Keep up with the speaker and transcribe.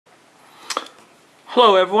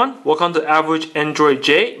Hello everyone, welcome to Average Android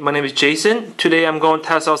J. My name is Jason. Today I'm going to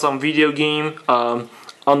test out some video game on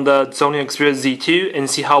the Sony Xperia Z2 and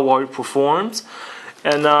see how well it performs.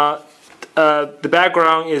 And the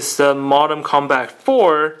background is the Modern Combat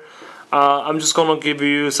 4. I'm just going to give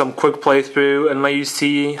you some quick playthrough and let you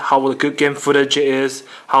see how the good game footage is,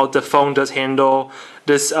 how the phone does handle.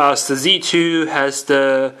 The Z2 has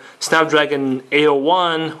the Snapdragon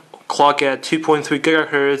 801 clock at 2.3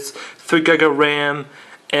 GHz, 3 GB RAM,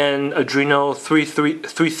 and Adreno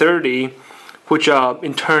 330, which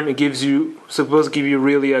in turn it gives you supposed to give you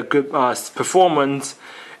really a good performance.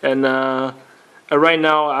 And right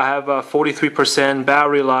now I have 43%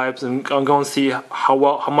 battery life, and I'm going to see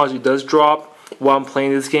how much it does drop while I'm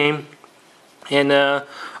playing this game. And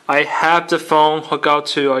I have the phone hooked out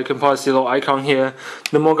to, you can probably see a little icon here,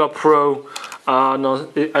 the Mocha Pro. No,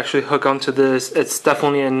 it actually hook onto this. It's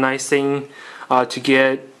definitely a nice thing to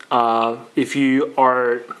get if you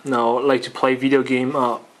are like to play video game,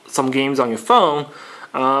 some games on your phone.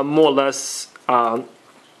 More or less, person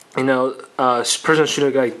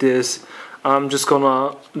shooter like this. I'm just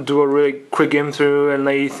gonna do a really quick game through and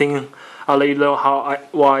I'll let you know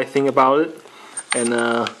what I think about it. And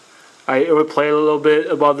I will play a little bit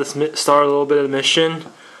about this, start a little bit of the mission,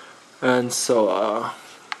 and so.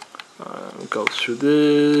 Go through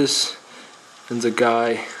this, and the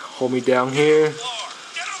guy hold me down here.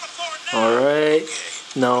 Alright,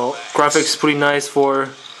 now graphics pretty nice for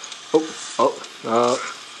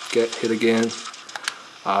get hit again.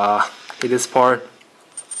 Hit this part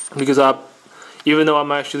because even though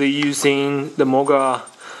I'm actually using the Mocha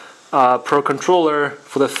Pro controller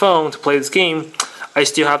for the phone to play this game, I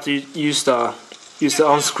still have to use the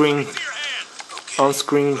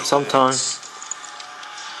on-screen sometimes.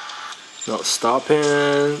 No,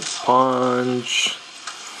 stopping, punch.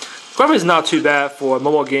 Graphics is not too bad for a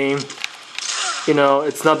mobile game.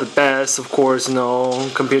 It's not the best, of course,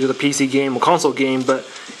 compared to the PC game or console game. But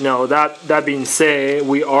that being said,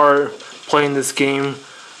 we are playing this game.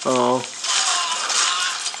 I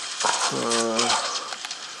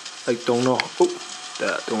don't know. Oh,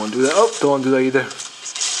 don't want to do that. Oh, don't want to do that either.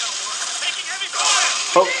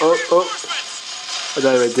 Oh! I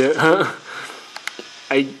died right there.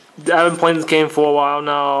 I haven't played this game for a while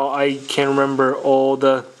now. I can't remember all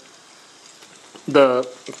the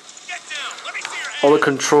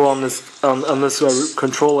control on this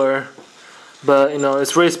controller, but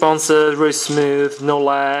it's really responsive, really smooth, no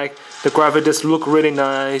lag. The graphics just look really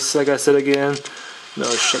nice. Like I said again, check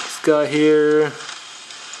this guy here.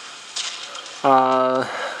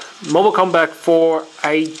 Mobile Combat 4.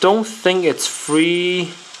 I don't think it's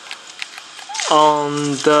free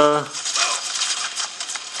on the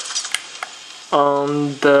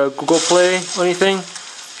Google Play or anything,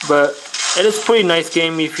 but it is a pretty nice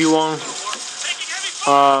game if you want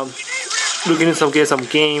looking to get some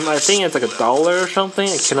game. I think it's like $1 or something,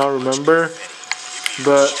 I cannot remember,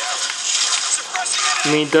 but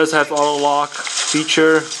it does have auto lock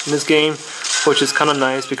feature in this game, which is kind of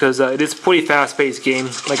nice because it is a pretty fast paced game,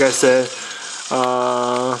 like I said.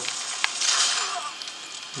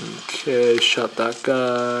 Okay, shot that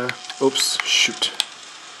guy. Oops, shoot.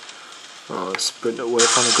 Sprint away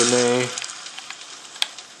from the grenade.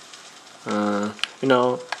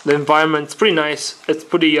 The environment's pretty nice. It's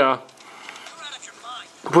pretty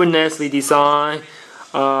nicely designed.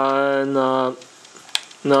 The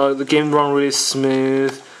game run really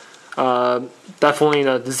smooth. Definitely,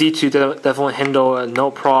 the Z2 definitely handle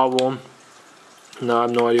no problem. I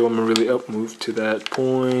have no idea when I'm really move to that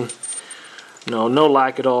point. No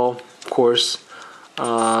lag at all, of course.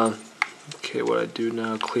 Okay, what I do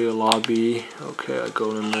now? Clear lobby. Okay, I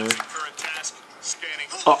go in there.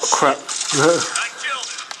 Oh crap!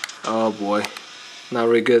 Oh boy, not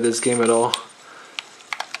really good at this game at all.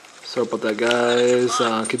 Sorry about that, guys.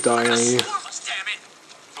 Keep dying on you.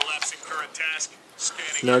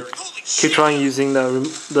 Keep trying using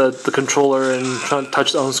the controller and trying to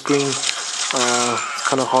touch on screen. It's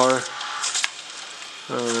kind of hard.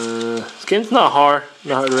 This game's not hard,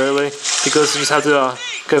 not really, because you just have to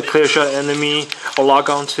get a clear shot enemy or lock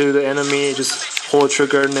onto the enemy, just hold a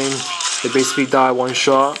trigger and then they basically die one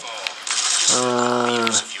shot.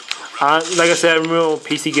 Like I said, I'm a real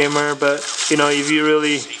PC gamer, but if you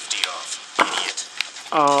really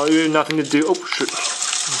you have nothing to do. Oh shoot!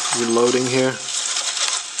 Reloading here.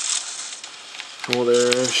 Oh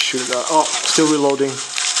there, shoot it out. Oh, still reloading.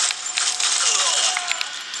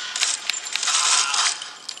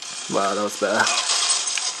 Wow, that was bad.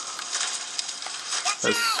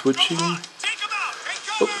 Switching.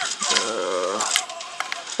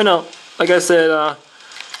 Oh. Like I said,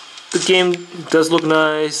 the game does look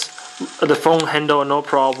nice. the phone handle no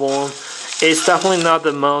problem. It's definitely not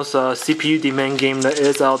the most CPU demand game that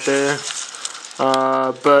is out there,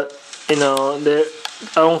 but you know, I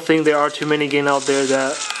don't think there are too many games out there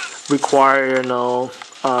that require, you know,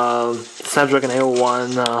 Snapdragon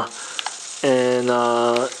 801 and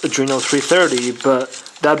Adreno 330. But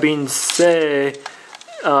that being said,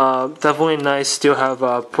 definitely nice. Still have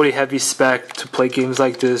a pretty heavy spec to play games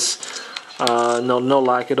like this. No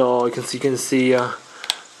lag at all. You can see,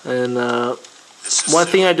 and one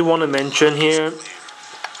thing I do want to mention here.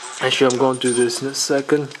 Actually, I'm going to do this in a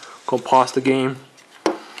second. Go pause the game.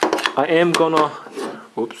 I am gonna,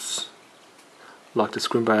 oops, lock the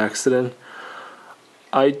screen by accident.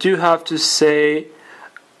 I do have to say,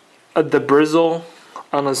 the bezel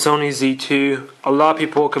on the Sony Z2, a lot of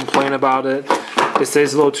people complain about it. It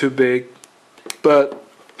says a little too big, but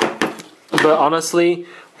honestly,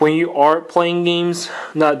 when you are playing games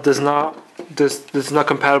that does not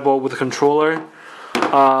compatible with the controller,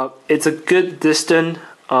 it's a good distance.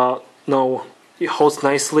 No, it holds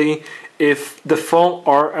nicely. If the phone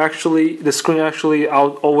are actually, the screen actually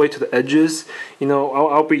out all the way to the edges, you know,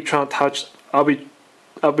 I'll be trying to touch. I'll be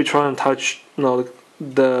trying to touch, you know,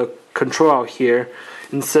 the control out here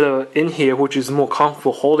instead of in here, which is more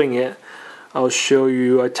comfortable holding it. I'll show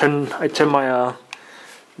you. I turn my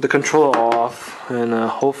the controller off, and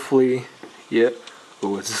hopefully, yeah.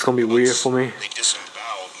 Oh, it's just gonna be weird for me.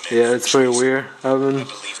 Yeah, it's very weird. I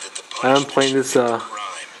haven't played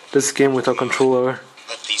this game without controller.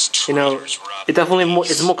 You know, it definitely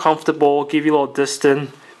it's more comfortable. Give you a little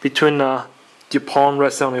distance between your palm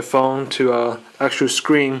resting on your phone to actual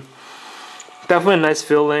screen. Definitely a nice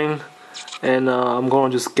feeling. And I'm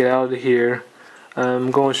gonna just get out of here.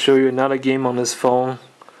 I'm going to show you another game on this phone,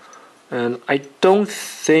 and I don't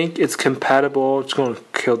think it's compatible. I'm just going to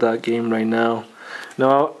kill that game right now.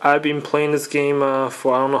 Now, I've been playing this game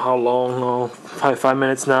for I don't know how long, no, 5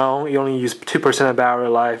 minutes now. You only use 2% of battery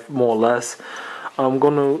life, more or less. I'm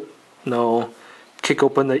going to kick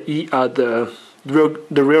open the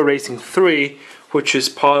Real Racing 3, which is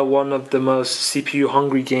probably one of the most CPU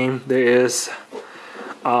hungry game there is.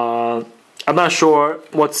 I'm not sure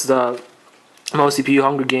what's the most CPU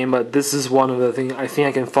hungry game, but this is one of the things I think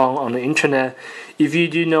I can find on the internet. If you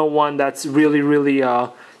do know one that's really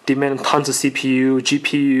demanding tons of CPU,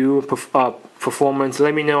 GPU performance,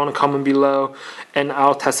 let me know in the comment below, and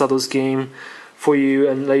I'll test out those games for you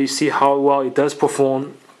and let you see how well it does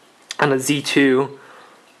perform on the Z2.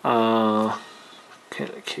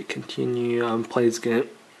 Okay, continue. Play this game.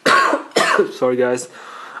 Sorry, guys.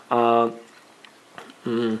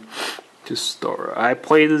 To start, I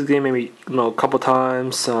played this game maybe a couple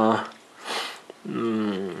times.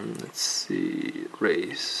 Let's see,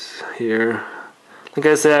 race here. Like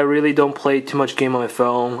I said, I really don't play too much game on my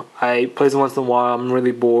phone. I play it once in a while. I'm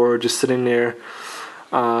really bored, just sitting there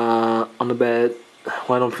on the bed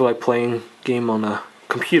when I don't feel like playing game on the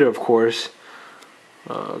computer, of course.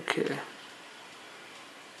 Okay.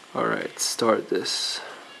 All right, start this.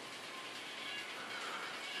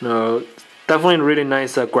 No. Definitely a really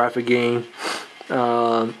nice graphic game.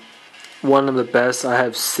 One of the best I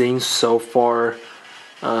have seen so far.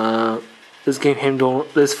 This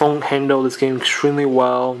phone handled this game extremely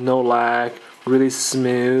well. No lag, really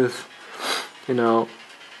smooth. You know,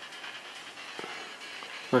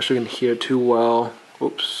 I'm not sure you can hear too well.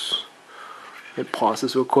 Oops. Let me pause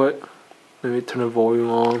this real quick. Let me turn the volume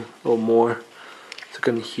on a little more so you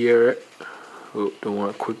can hear it. Oh, don't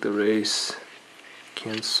want to quit the race.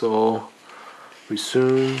 Cancel.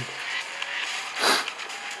 Resume.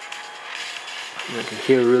 And I can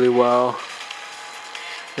hear it really well.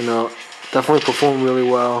 You know, definitely performed really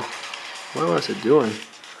well. What was it doing?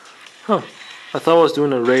 Huh. I thought I was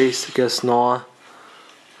doing a race. I guess not.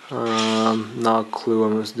 Not a clue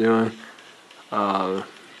what I was doing.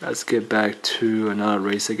 Let's get back to another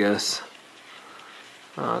race, I guess.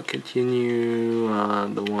 Continue.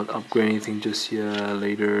 Don't want to upgrade anything just yet.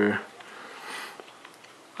 Later.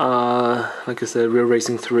 Like I said, Real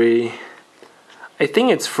Racing 3. I think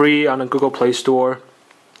it's free on the Google Play Store,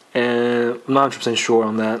 and I'm not 100% sure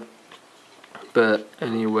on that. But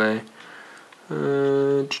anyway,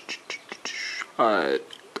 I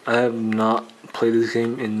have not played this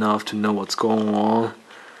game enough to know what's going on.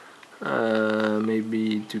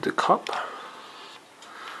 Maybe do the cup.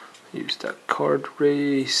 Use that card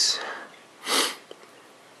race.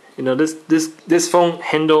 You know, this phone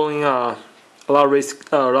handling a lot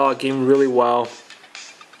of game really well,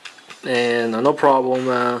 and no problem.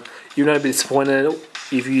 You're not be disappointed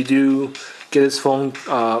if you do get this phone.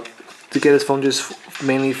 To get this phone just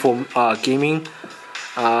mainly for gaming.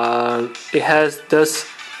 It does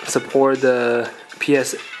support the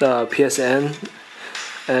PSN,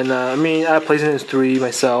 and I mean I have PlayStation 3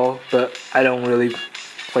 myself, but I don't really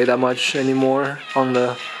play that much anymore on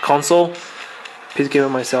the console. PC gamer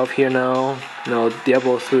myself here now. You know,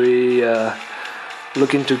 Diablo 3.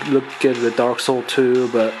 Looking to get the Dark Soul 2,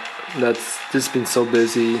 but that's just been so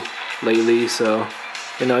busy lately. So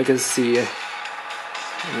you know, I can see.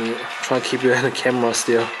 I'm trying to keep it in the camera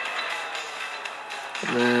still.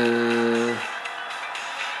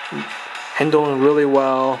 Handling really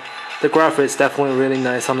well. The graphics is definitely really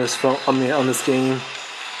nice on this phone. I mean, on this game.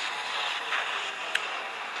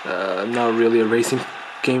 I'm not really a racing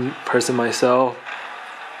game person myself.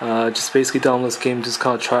 Just basically download this game, just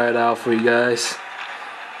kind of try it out for you guys.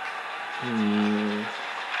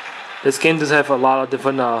 This game does have a lot of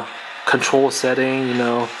different control setting. You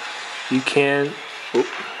know, you can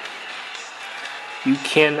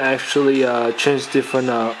actually change different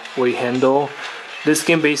way you handle. This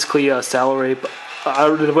game basically accelerate.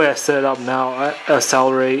 The way I set it up now, I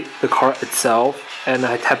accelerate the car itself, and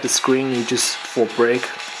I tap the screen. You just for brake.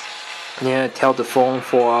 Yeah, tell the phone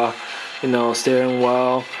for you know, steering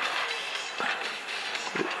wheel.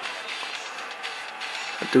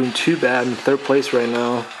 Not doing too bad. I'm in 3rd place right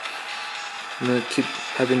now. I'm gonna keep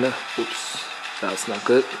having the. Oops, that's not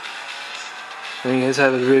good. And you guys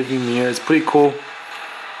have a rearview mirror. It's pretty cool.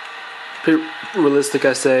 Pretty realistic,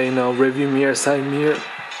 I say. You know, rearview mirror, side mirror.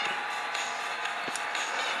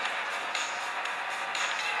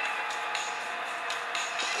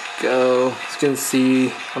 Go. As you can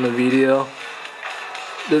see on the video,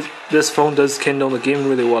 this phone does handle the game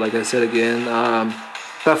really well. Like I said again,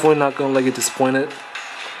 definitely not gonna let you disappointed.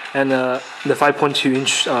 And the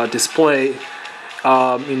 5.2-inch display,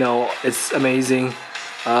 you know, it's amazing.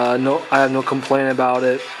 No, I have no complaint about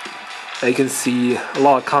it. You can see a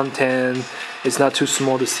lot of content. It's not too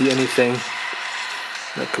small to see anything.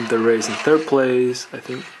 Now come the race in 3rd place. I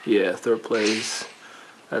think, yeah, 3rd place.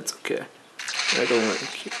 That's okay. I don't want to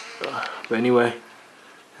keep. But anyway,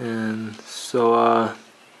 and so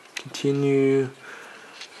continue.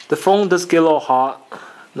 The phone does get a little hot.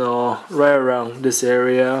 No, right around this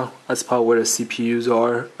area. That's probably where the CPUs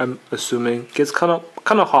are. I'm assuming gets kind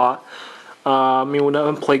of hot. I mean, we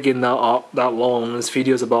haven't played game that long. This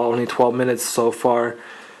video is about only 12 minutes so far.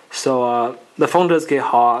 So the phone does get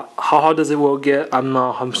hot. How hot does it will get? I'm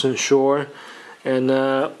not 100% sure. And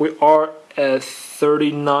we are at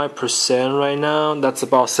 39% right now. That's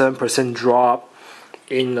about 7% drop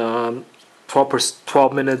in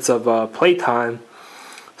 12 minutes of playtime.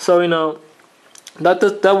 So you know that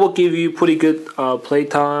will give you pretty good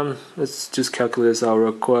playtime. Let's just calculate this out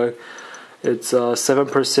real quick. It's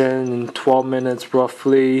 7% in 12 minutes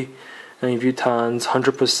roughly, and if you times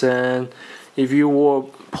 100%, if you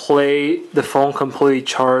will play the phone completely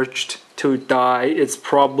charged to die, it's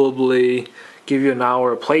probably give you an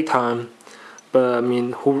hour of playtime. But I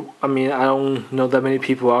mean, I don't know that many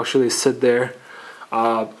people actually sit there,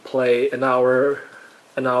 play an hour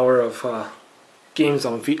of games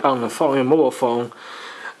on the phone, your mobile phone.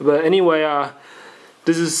 But anyway,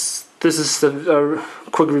 this is a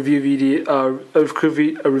quick review video, a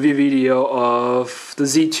review video of the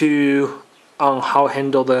Z2 on how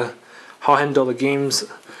handle the games,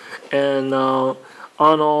 and on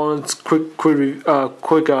all its quick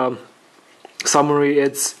summary.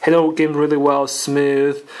 It's handle game really well,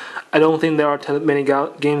 smooth. I don't think there are many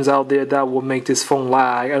games out there that will make this phone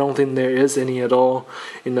lag. I don't think there is any at all.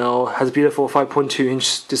 You know, has a beautiful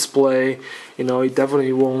 5.2-inch display. You know, it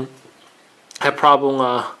definitely won't have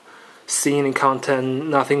problem seeing any content.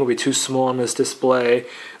 Nothing will be too small on this display.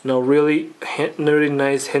 You know, really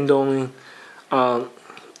nice handling,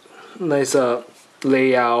 nice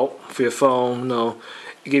layout for your phone. You know,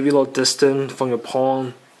 it gives you a little distance from your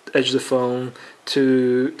palm, edge of the phone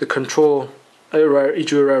to the control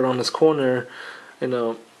right around this corner. You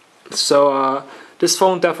know, so this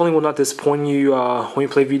phone definitely will not disappoint you when you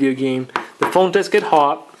play video game. The phone does get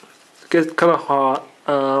hot, gets kind of hot.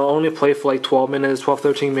 Only play for like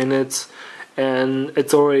 13 minutes, and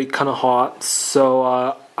it's already kind of hot.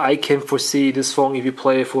 So I can foresee this phone, if you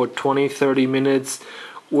play for 20-30 minutes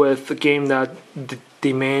with a game that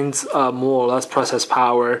demands more or less process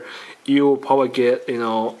power, you will probably get, you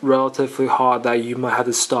know, relatively hot that you might have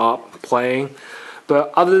to stop playing.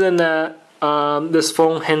 But other than that, this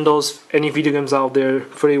phone handles any video games out there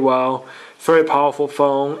pretty well. Very powerful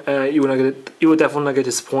phone. You will definitely not get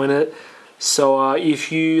disappointed. So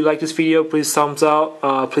if you like this video, please thumbs up.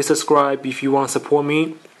 Please subscribe if you want to support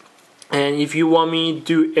me. And if you want me to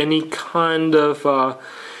do any kind of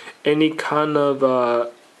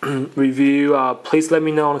review, please let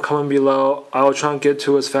me know in the comment below. I will try and get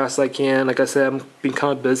to it as fast as I can. Like I said, I've been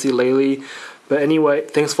kind of busy lately, But anyway,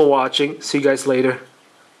 thanks for watching. See you guys later.